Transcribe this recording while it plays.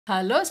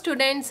Hello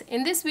students,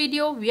 in this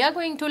video we are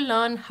going to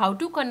learn how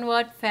to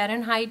convert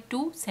Fahrenheit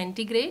to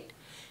centigrade.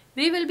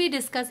 We will be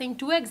discussing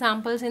two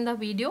examples in the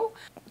video.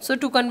 So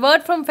to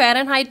convert from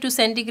Fahrenheit to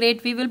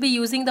centigrade we will be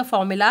using the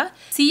formula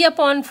C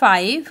upon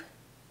 5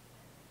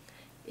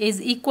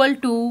 is equal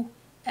to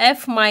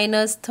F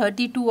minus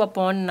 32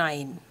 upon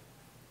 9.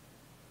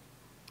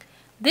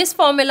 This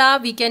formula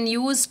we can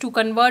use to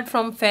convert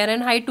from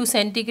Fahrenheit to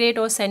centigrade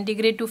or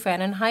centigrade to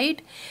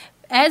Fahrenheit.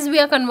 As we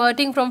are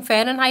converting from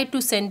Fahrenheit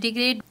to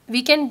centigrade,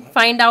 we can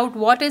find out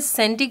what is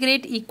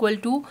centigrade equal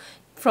to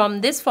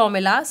from this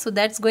formula. So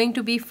that's going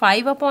to be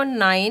 5 upon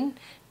 9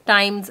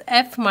 times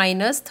F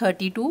minus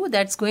 32.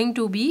 That's going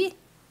to be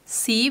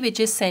C,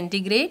 which is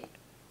centigrade.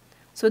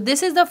 So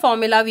this is the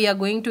formula we are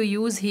going to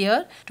use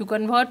here to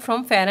convert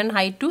from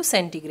Fahrenheit to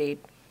centigrade.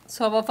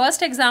 So our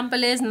first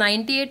example is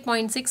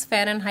 98.6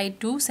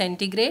 Fahrenheit to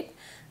centigrade.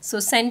 So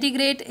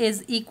centigrade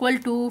is equal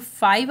to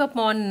 5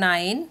 upon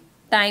 9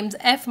 times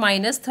F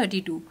minus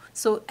 32.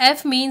 So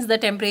F means the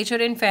temperature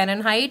in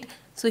Fahrenheit.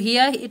 So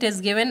here it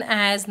is given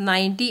as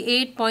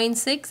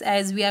 98.6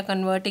 as we are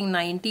converting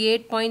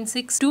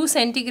 98.6 to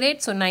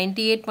centigrade. So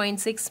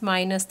 98.6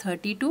 minus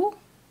 32.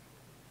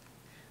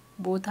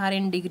 Both are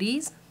in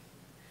degrees.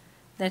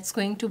 That's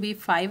going to be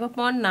 5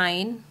 upon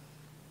 9.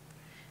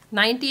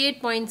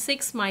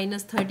 98.6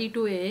 minus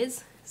 32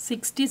 is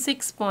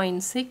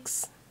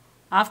 66.6.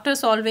 After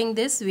solving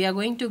this, we are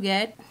going to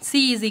get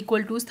C is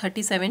equal to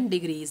 37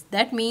 degrees.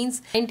 That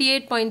means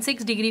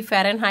 98.6 degree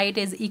Fahrenheit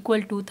is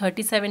equal to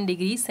 37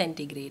 degrees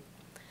centigrade.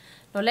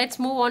 Now let's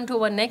move on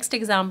to our next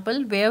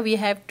example where we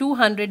have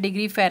 200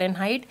 degree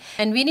Fahrenheit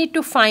and we need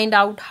to find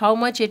out how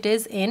much it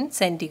is in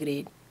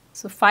centigrade.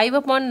 So 5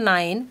 upon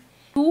 9,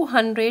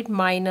 200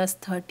 minus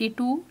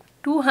 32.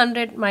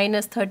 200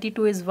 minus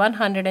 32 is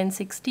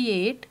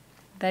 168.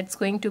 That's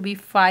going to be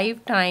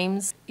 5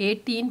 times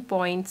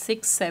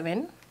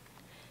 18.67,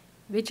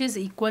 which is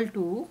equal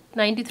to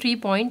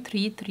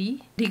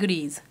 93.33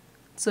 degrees.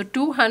 So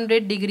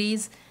 200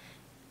 degrees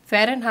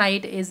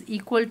Fahrenheit is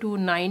equal to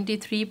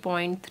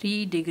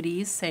 93.3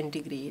 degrees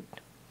centigrade.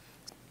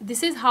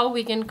 This is how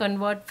we can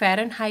convert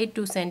Fahrenheit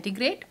to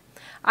centigrade.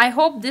 I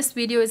hope this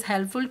video is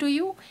helpful to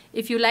you.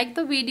 If you like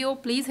the video,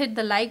 please hit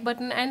the like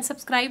button and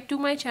subscribe to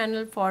my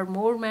channel for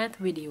more math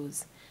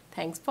videos.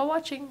 Thanks for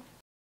watching.